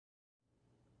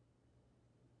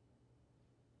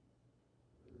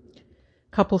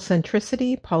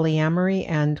Couple-centricity, Polyamory,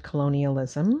 and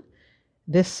Colonialism.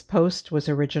 This post was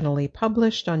originally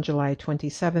published on July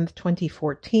 27,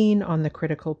 2014 on the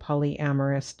Critical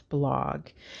Polyamorist blog.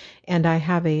 And I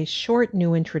have a short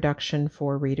new introduction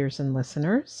for readers and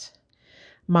listeners.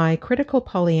 My Critical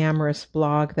Polyamorist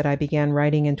blog that I began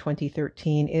writing in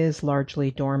 2013 is largely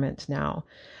dormant now.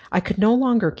 I could no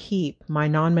longer keep my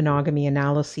non-monogamy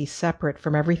analyses separate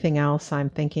from everything else I'm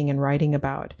thinking and writing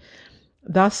about.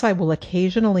 Thus, I will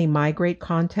occasionally migrate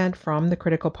content from the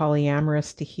Critical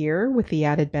Polyamorist to here with the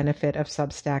added benefit of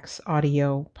Substack's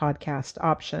audio podcast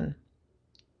option.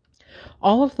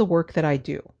 All of the work that I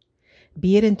do,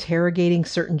 be it interrogating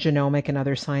certain genomic and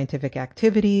other scientific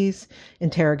activities,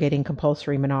 interrogating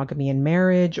compulsory monogamy in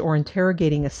marriage, or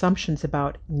interrogating assumptions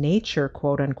about nature,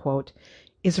 quote unquote,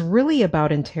 is really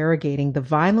about interrogating the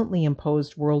violently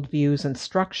imposed worldviews and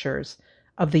structures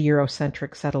of the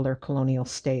Eurocentric settler-colonial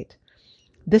state.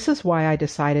 This is why I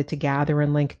decided to gather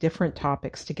and link different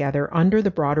topics together under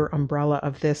the broader umbrella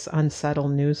of this Unsettle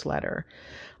newsletter.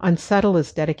 Unsettle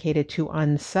is dedicated to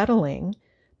unsettling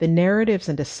the narratives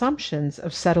and assumptions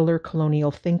of settler-colonial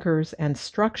thinkers and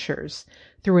structures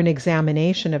through an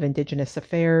examination of Indigenous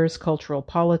affairs, cultural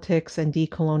politics, and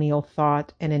decolonial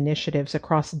thought and initiatives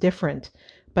across different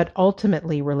but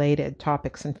ultimately related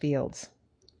topics and fields.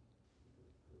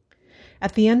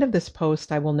 At the end of this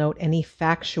post, I will note any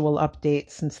factual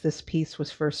updates since this piece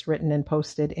was first written and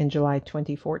posted in July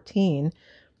 2014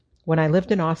 when I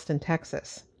lived in Austin,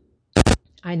 Texas.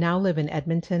 I now live in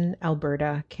Edmonton,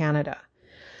 Alberta, Canada.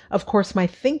 Of course, my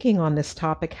thinking on this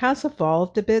topic has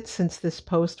evolved a bit since this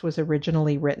post was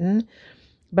originally written,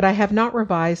 but I have not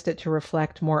revised it to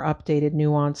reflect more updated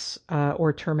nuance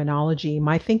or terminology.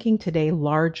 My thinking today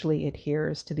largely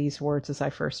adheres to these words as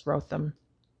I first wrote them.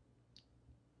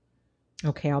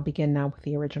 Okay, I'll begin now with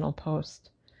the original post.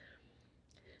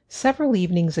 Several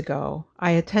evenings ago,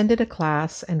 I attended a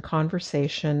class and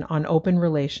conversation on open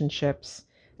relationships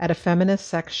at a feminist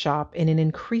sex shop in an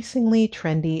increasingly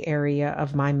trendy area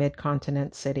of my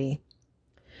mid-continent city.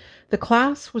 The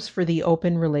class was for the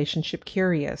open relationship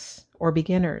curious, or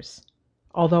beginners.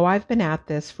 Although I've been at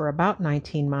this for about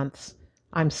 19 months,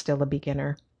 I'm still a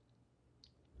beginner.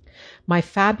 My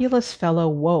fabulous fellow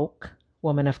woke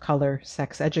woman of color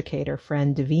sex educator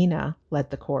friend Divina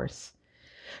led the course.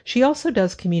 She also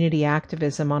does community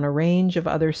activism on a range of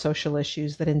other social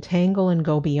issues that entangle and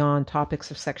go beyond topics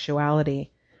of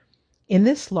sexuality. In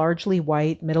this largely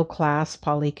white, middle-class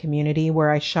poly community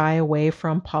where I shy away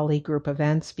from poly group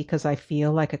events because I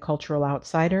feel like a cultural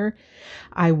outsider,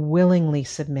 I willingly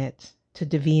submit to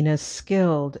Divina's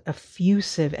skilled,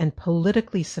 effusive, and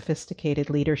politically sophisticated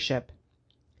leadership.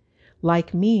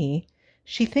 Like me,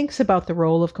 she thinks about the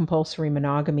role of compulsory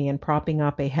monogamy in propping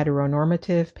up a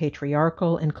heteronormative,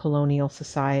 patriarchal, and colonial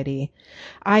society.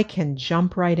 I can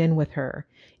jump right in with her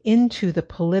into the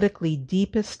politically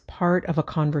deepest part of a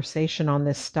conversation on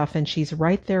this stuff, and she's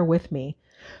right there with me.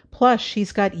 Plus,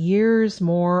 she's got years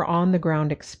more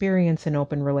on-the-ground experience in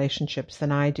open relationships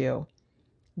than I do.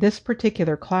 This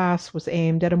particular class was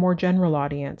aimed at a more general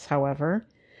audience, however,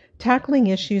 tackling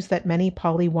issues that many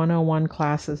Poly 101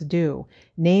 classes do,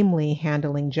 namely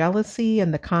handling jealousy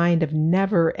and the kind of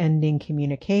never-ending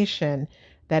communication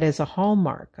that is a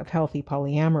hallmark of healthy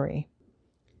polyamory.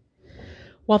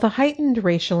 While the heightened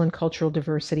racial and cultural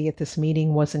diversity at this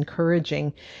meeting was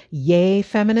encouraging, yay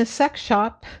feminist sex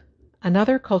shop,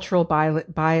 another cultural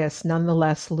bias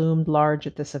nonetheless loomed large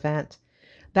at this event.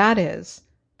 That is,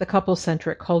 the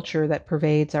couple-centric culture that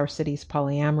pervades our city's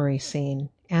polyamory scene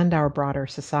and our broader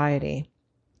society.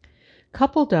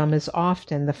 Coupledom is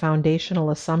often the foundational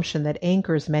assumption that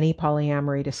anchors many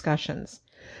polyamory discussions.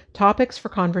 Topics for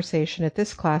conversation at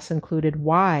this class included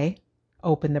why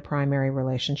open the primary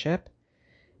relationship,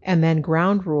 and then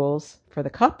ground rules for the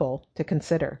couple to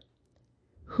consider.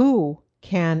 Who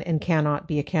can and cannot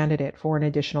be a candidate for an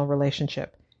additional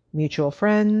relationship? Mutual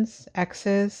friends,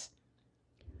 exes?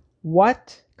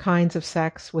 What kinds of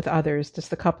sex with others does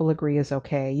the couple agree is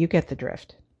okay? You get the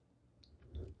drift.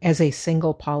 As a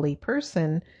single poly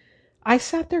person, I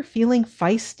sat there feeling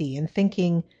feisty and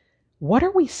thinking, what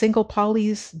are we single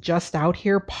polys just out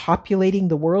here populating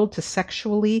the world to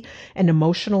sexually and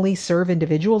emotionally serve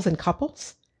individuals and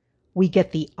couples? We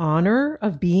get the honor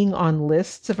of being on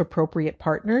lists of appropriate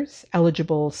partners,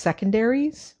 eligible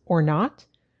secondaries or not.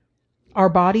 Our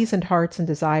bodies and hearts and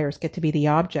desires get to be the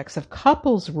objects of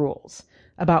couples' rules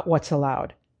about what's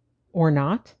allowed or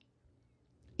not.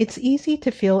 It's easy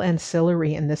to feel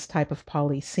ancillary in this type of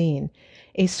poly scene,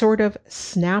 a sort of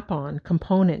snap-on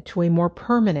component to a more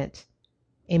permanent,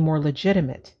 a more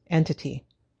legitimate entity.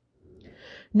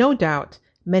 No doubt,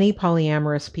 Many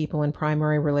polyamorous people in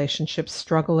primary relationships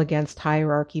struggle against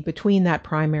hierarchy between that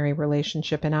primary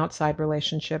relationship and outside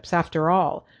relationships. After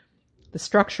all, the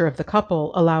structure of the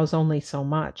couple allows only so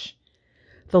much.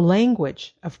 The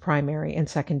language of primary and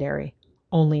secondary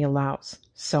only allows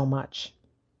so much.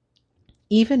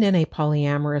 Even in a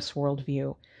polyamorous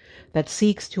worldview that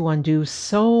seeks to undo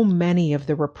so many of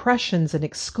the repressions and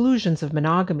exclusions of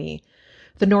monogamy,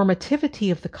 the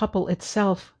normativity of the couple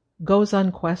itself goes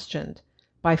unquestioned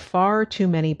by far too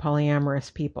many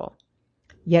polyamorous people.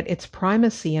 Yet its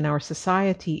primacy in our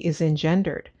society is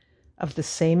engendered of the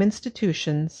same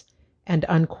institutions and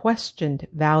unquestioned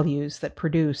values that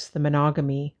produce the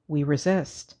monogamy we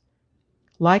resist.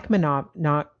 Like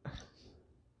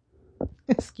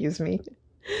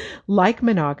Like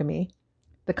monogamy,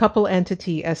 the couple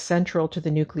entity as central to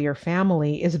the nuclear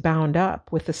family is bound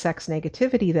up with the sex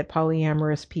negativity that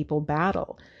polyamorous people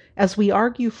battle, as we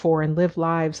argue for and live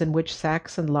lives in which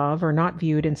sex and love are not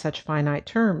viewed in such finite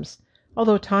terms,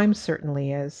 although time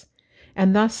certainly is,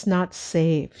 and thus not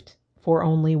saved for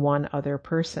only one other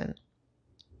person.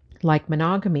 Like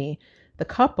monogamy, the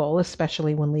couple,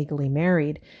 especially when legally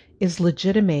married, is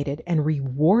legitimated and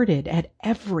rewarded at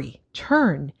every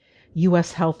turn.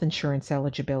 U.S. health insurance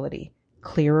eligibility,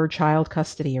 clearer child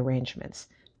custody arrangements,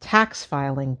 tax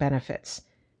filing benefits,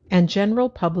 and general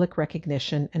public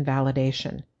recognition and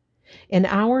validation. In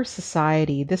our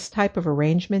society, this type of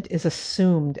arrangement is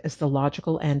assumed as the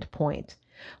logical end point,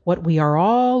 what we are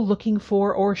all looking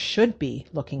for or should be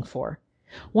looking for.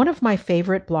 One of my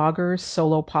favorite bloggers,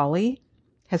 Solo Poly,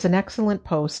 has an excellent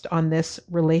post on this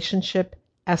relationship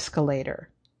escalator.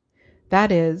 That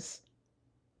is,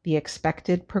 the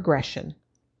expected progression.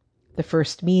 The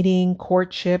first meeting,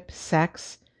 courtship,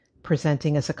 sex,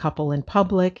 presenting as a couple in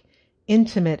public,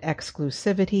 intimate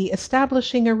exclusivity,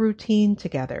 establishing a routine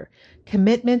together,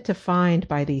 commitment defined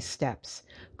by these steps,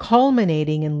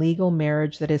 culminating in legal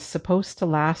marriage that is supposed to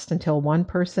last until one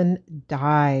person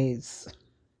dies.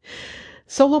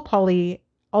 Solo Poly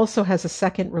also has a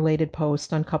second related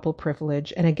post on couple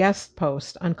privilege and a guest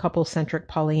post on couple-centric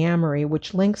polyamory,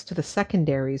 which links to the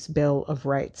secondary's Bill of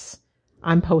Rights.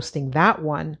 I'm posting that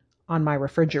one on my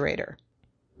refrigerator.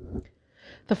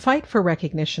 The fight for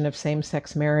recognition of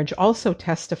same-sex marriage also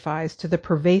testifies to the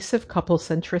pervasive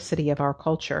couple-centricity of our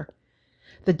culture.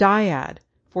 The dyad,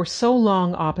 for so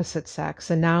long opposite sex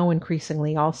and now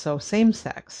increasingly also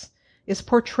same-sex, is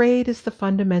portrayed as the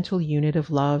fundamental unit of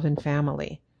love and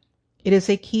family. It is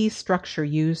a key structure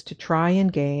used to try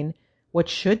and gain what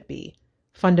should be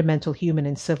fundamental human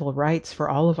and civil rights for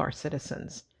all of our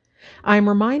citizens. I am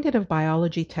reminded of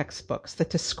biology textbooks that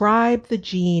describe the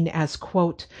gene as,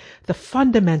 quote, the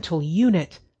fundamental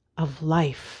unit of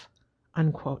life,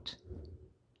 unquote.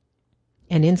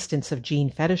 An instance of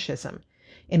gene fetishism,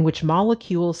 in which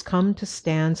molecules come to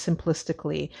stand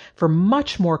simplistically for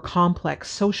much more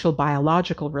complex social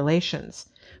biological relations,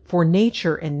 for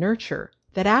nature and nurture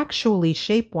that actually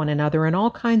shape one another in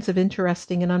all kinds of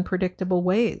interesting and unpredictable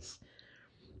ways.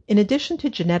 In addition to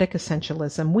genetic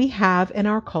essentialism, we have in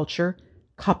our culture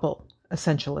couple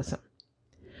essentialism.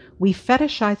 We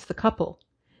fetishize the couple,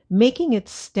 making it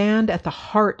stand at the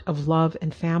heart of love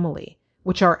and family,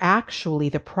 which are actually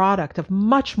the product of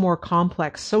much more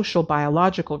complex social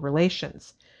biological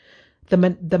relations.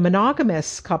 The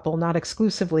monogamous couple, not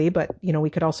exclusively, but we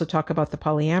could also talk about the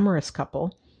polyamorous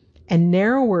couple, and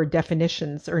narrower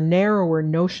definitions or narrower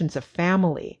notions of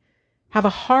family have a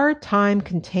hard time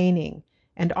containing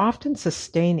and often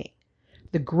sustaining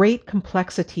the great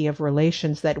complexity of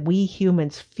relations that we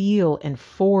humans feel and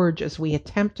forge as we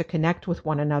attempt to connect with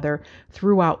one another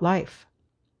throughout life.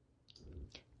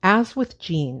 As with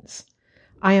genes,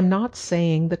 I am not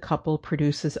saying the couple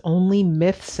produces only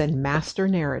myths and master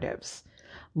narratives.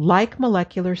 Like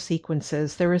molecular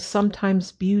sequences, there is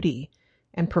sometimes beauty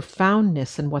and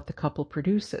profoundness in what the couple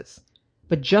produces.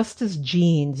 But just as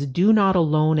genes do not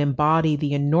alone embody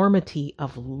the enormity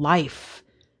of life,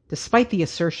 despite the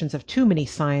assertions of too many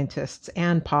scientists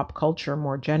and pop culture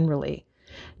more generally,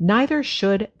 neither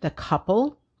should the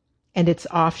couple and its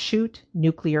offshoot,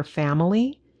 nuclear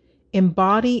family,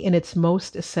 embody in its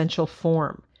most essential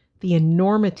form the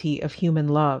enormity of human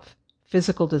love,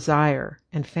 physical desire,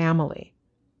 and family.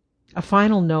 A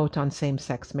final note on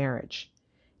same-sex marriage.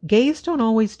 Gays don't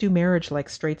always do marriage like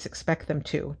straights expect them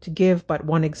to give but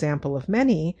one example of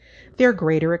many, their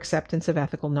greater acceptance of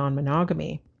ethical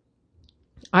non-monogamy.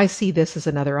 I see this as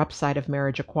another upside of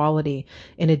marriage equality,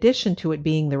 in addition to it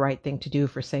being the right thing to do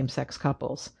for same-sex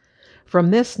couples. From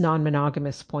this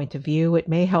non-monogamous point of view, it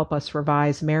may help us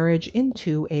revise marriage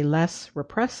into a less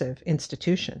repressive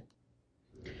institution.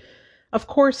 Of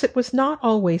course, it was not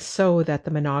always so that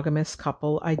the monogamous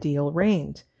couple ideal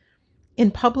reigned.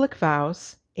 In Public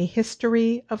Vows, A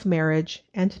History of Marriage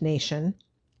and Nation,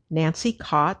 Nancy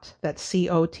Cott, that's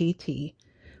C-O-T-T,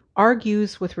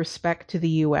 argues with respect to the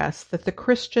U.S. that the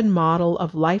Christian model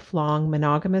of lifelong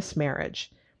monogamous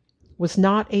marriage was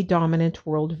not a dominant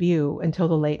worldview until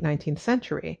the late 19th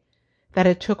century, that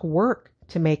it took work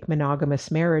to make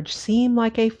monogamous marriage seem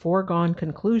like a foregone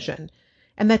conclusion,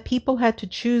 and that people had to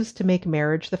choose to make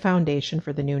marriage the foundation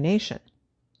for the new nation.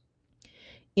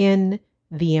 In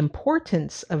The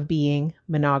Importance of Being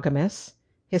Monogamous,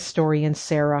 historian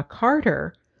Sarah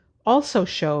Carter also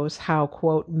shows how,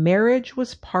 quote, marriage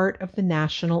was part of the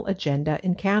national agenda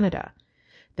in Canada.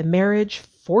 The marriage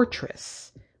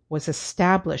fortress was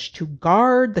established to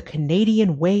guard the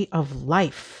Canadian way of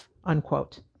life,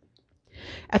 unquote.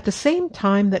 At the same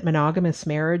time that monogamous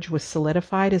marriage was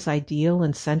solidified as ideal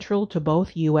and central to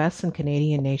both U.S. and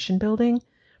Canadian nation building,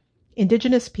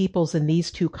 Indigenous peoples in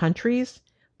these two countries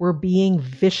were being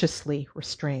viciously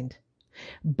restrained,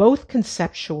 both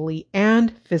conceptually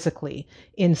and physically,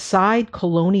 inside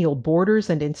colonial borders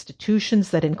and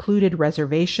institutions that included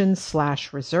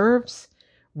reservations/reserves,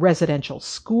 residential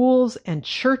schools and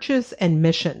churches and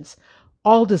missions,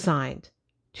 all designed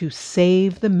to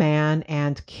save the man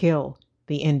and kill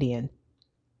the Indian.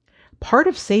 Part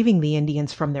of saving the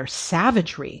Indians from their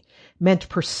savagery meant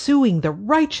pursuing the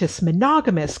righteous,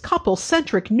 monogamous,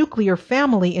 couple-centric nuclear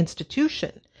family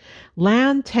institution.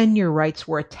 Land tenure rights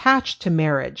were attached to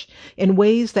marriage in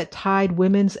ways that tied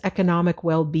women's economic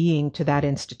well-being to that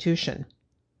institution.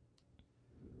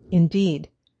 Indeed,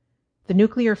 the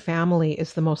nuclear family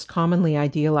is the most commonly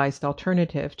idealized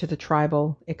alternative to the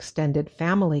tribal, extended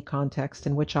family context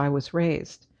in which I was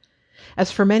raised.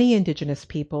 As for many Indigenous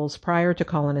peoples prior to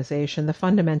colonization, the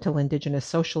fundamental Indigenous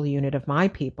social unit of my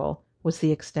people was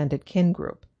the extended kin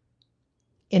group,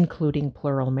 including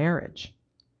plural marriage.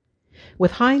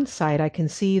 With hindsight, I can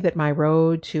see that my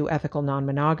road to ethical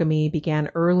non-monogamy began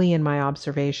early in my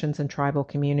observations in tribal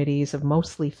communities of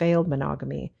mostly failed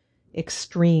monogamy,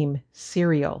 extreme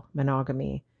serial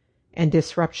monogamy, and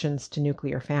disruptions to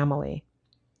nuclear family.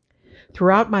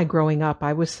 Throughout my growing up,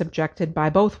 I was subjected by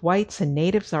both whites and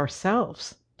natives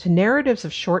ourselves to narratives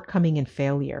of shortcoming and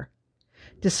failure,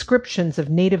 descriptions of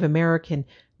Native American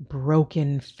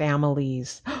broken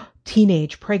families,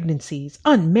 teenage pregnancies,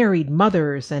 unmarried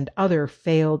mothers, and other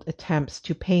failed attempts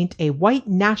to paint a white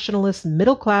nationalist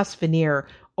middle-class veneer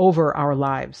over our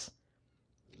lives.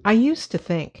 I used to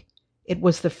think it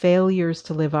was the failures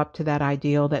to live up to that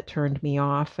ideal that turned me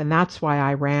off, and that's why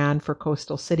I ran for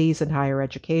coastal cities and higher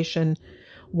education,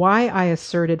 why I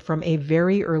asserted from a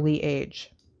very early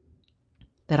age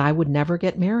that I would never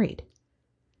get married.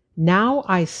 Now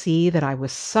I see that I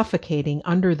was suffocating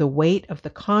under the weight of the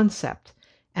concept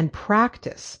and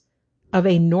practice of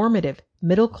a normative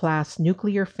middle-class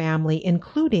nuclear family,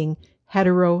 including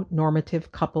heteronormative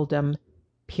coupledom,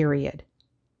 period.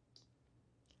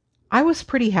 I was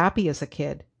pretty happy as a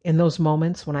kid in those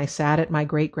moments when I sat at my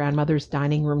great-grandmother's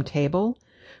dining room table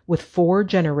with 4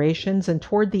 generations, and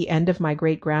toward the end of my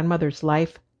great-grandmother's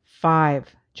life,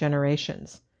 5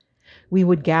 generations. We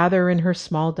would gather in her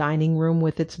small dining room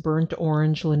with its burnt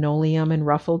orange linoleum and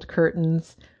ruffled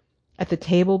curtains, at the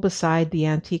table beside the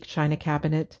antique china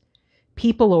cabinet,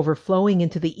 people overflowing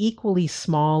into the equally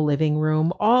small living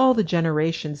room, all the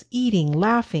generations eating,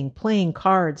 laughing, playing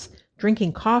cards,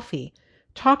 drinking coffee,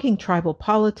 talking tribal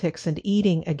politics, and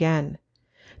eating again.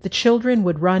 The children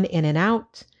would run in and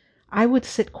out. I would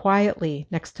sit quietly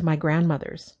next to my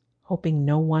grandmothers, hoping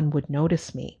no one would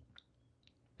notice me.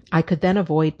 I could then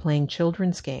avoid playing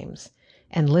children's games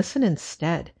and listen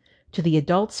instead to the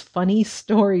adults' funny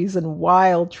stories and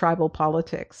wild tribal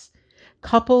politics.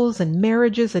 Couples and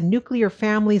marriages and nuclear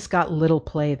families got little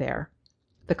play there.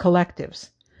 The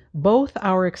collectives, both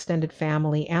our extended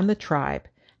family and the tribe,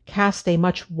 cast a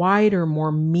much wider,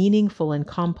 more meaningful and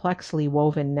complexly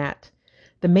woven net.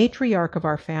 The matriarch of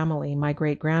our family, my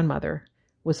great-grandmother,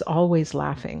 was always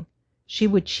laughing. She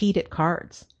would cheat at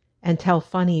cards and tell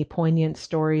funny, poignant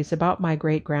stories about my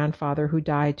great-grandfather who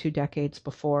died 2 decades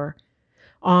before.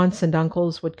 Aunts and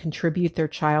uncles would contribute their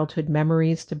childhood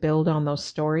memories to build on those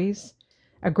stories.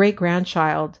 A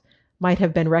great-grandchild might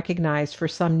have been recognized for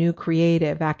some new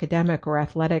creative, academic, or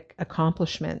athletic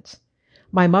accomplishment.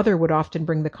 My mother would often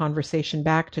bring the conversation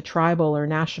back to tribal or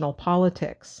national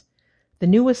politics. The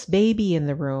newest baby in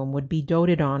the room would be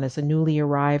doted on as a newly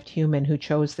arrived human who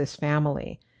chose this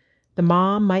family. The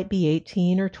mom might be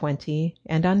 18 or 20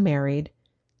 and unmarried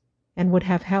and would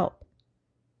have help.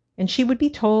 And she would be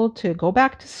told to go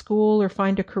back to school or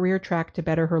find a career track to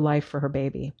better her life for her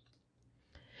baby.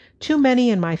 Too many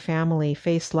in my family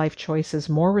faced life choices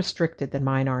more restricted than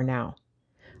mine are now.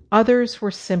 Others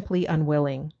were simply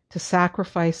unwilling to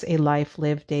sacrifice a life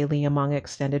lived daily among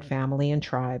extended family and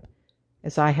tribe,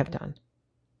 as I have done.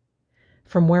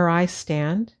 From where I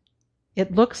stand,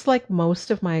 it looks like most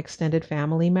of my extended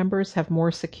family members have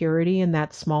more security in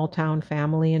that small town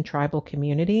family and tribal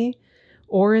community,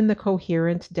 or in the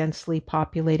coherent, densely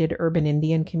populated urban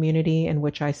Indian community in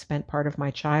which I spent part of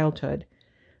my childhood,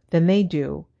 than they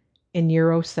do in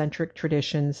Eurocentric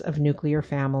traditions of nuclear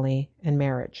family and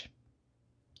marriage.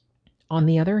 On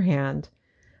the other hand,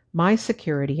 my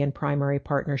security in primary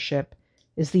partnership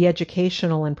is the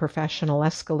educational and professional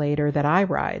escalator that I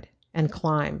ride and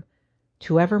climb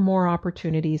to ever more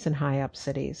opportunities in high-up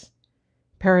cities.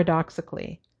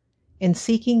 Paradoxically, in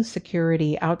seeking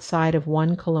security outside of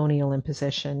one colonial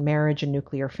imposition, marriage and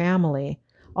nuclear family,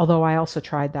 although I also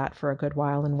tried that for a good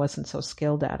while and wasn't so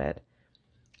skilled at it,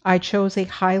 I chose a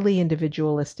highly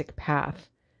individualistic path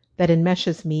that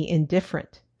enmeshes me in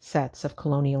different sets of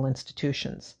colonial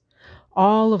institutions.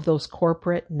 All of those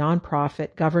corporate,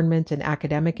 nonprofit, government, and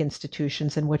academic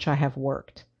institutions in which I have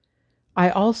worked. I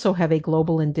also have a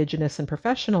global Indigenous and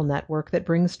professional network that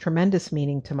brings tremendous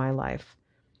meaning to my life.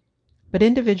 But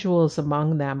individuals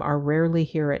among them are rarely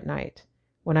here at night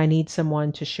when I need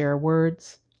someone to share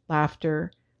words,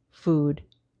 laughter, food,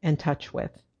 and touch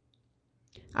with.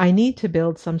 I need to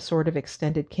build some sort of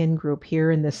extended kin group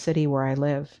here in this city where I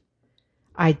live.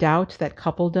 I doubt that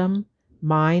coupledom,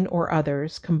 mine or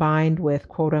others, combined with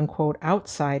quote-unquote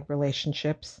outside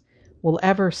relationships, will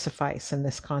ever suffice in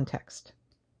this context.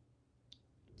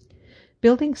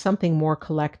 Building something more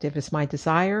collective is my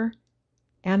desire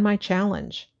and my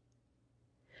challenge.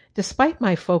 Despite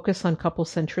my focus on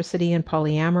couple-centricity and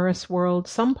polyamorous world,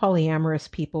 some polyamorous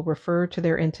people refer to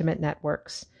their intimate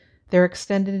networks, their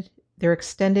extended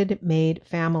made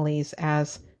families,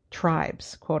 as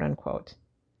tribes, quote-unquote.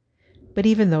 But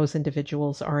even those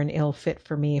individuals are an ill fit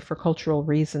for me for cultural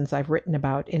reasons I've written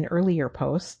about in earlier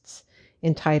posts,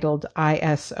 entitled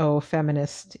ISO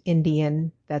Feminist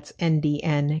Indian, that's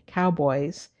NDN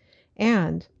Cowboys,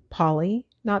 and Poly,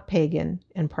 Not Pagan,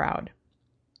 and Proud.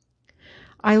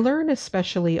 I learn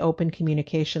especially open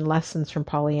communication lessons from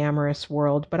polyamorous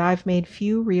world, but I've made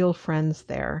few real friends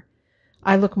there.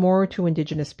 I look more to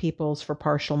Indigenous peoples for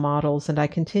partial models, and I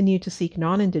continue to seek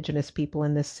non-Indigenous people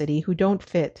in this city who don't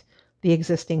fit the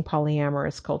existing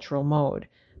polyamorous cultural mode,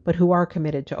 but who are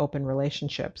committed to open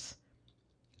relationships.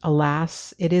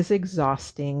 Alas, it is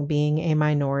exhausting being a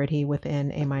minority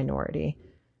within a minority,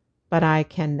 but I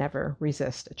can never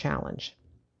resist a challenge.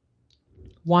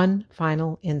 One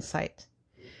final insight.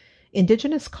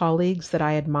 Indigenous colleagues that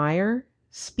I admire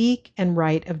speak and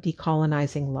write of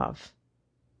decolonizing love.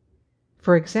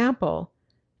 For example,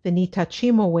 the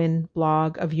Nitachimowin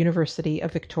blog of University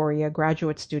of Victoria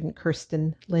graduate student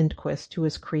Kirsten Lindquist, who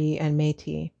is Cree and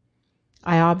Métis.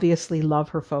 I obviously love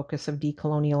her focus of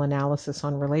decolonial analysis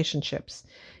on relationships.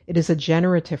 It is a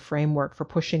generative framework for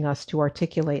pushing us to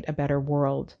articulate a better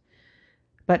world.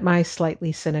 But my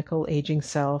slightly cynical aging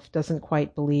self doesn't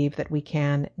quite believe that we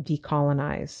can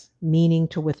decolonize, meaning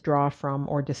to withdraw from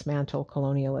or dismantle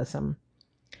colonialism.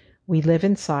 We live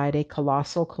inside a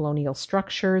colossal colonial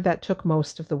structure that took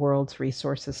most of the world's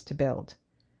resources to build.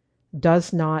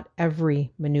 Does not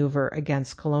every maneuver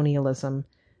against colonialism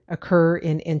occur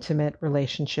in intimate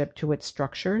relationship to its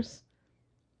structures?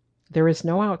 There is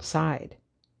no outside.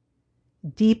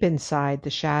 Deep inside the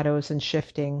shadows and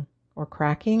shifting, or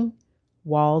cracking,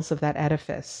 walls of that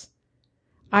edifice,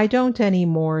 I don't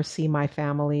anymore see my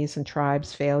family's and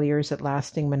tribe's failures at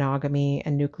lasting monogamy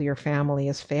and nuclear family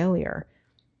as failure.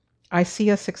 I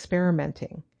see us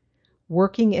experimenting,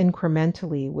 working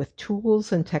incrementally with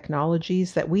tools and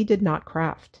technologies that we did not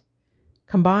craft,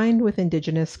 combined with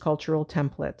Indigenous cultural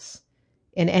templates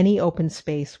in any open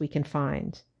space we can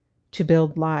find, to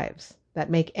build lives that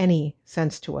make any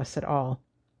sense to us at all.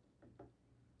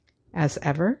 As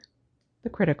ever, the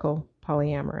Critical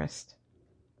Polyamorist.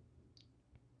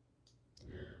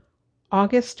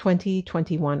 August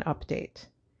 2021 update.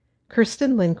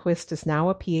 Kirsten Lindquist is now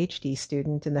a PhD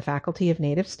student in the Faculty of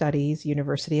Native Studies,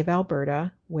 University of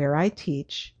Alberta, where I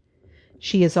teach.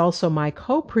 She is also my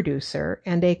co-producer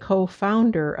and a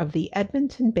co-founder of the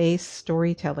Edmonton-based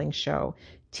storytelling show,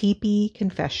 Teepee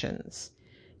Confessions.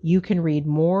 You can read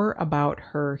more about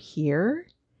her here,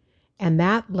 and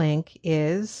that link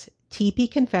is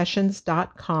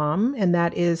teepeeconfessions.com, and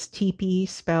that is teepee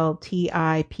spelled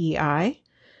T-I-P-I.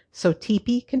 So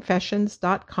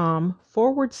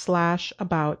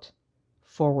teepeeconfessions.com/about/.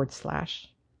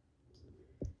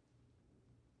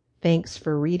 Thanks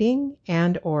for reading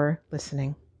and or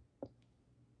listening.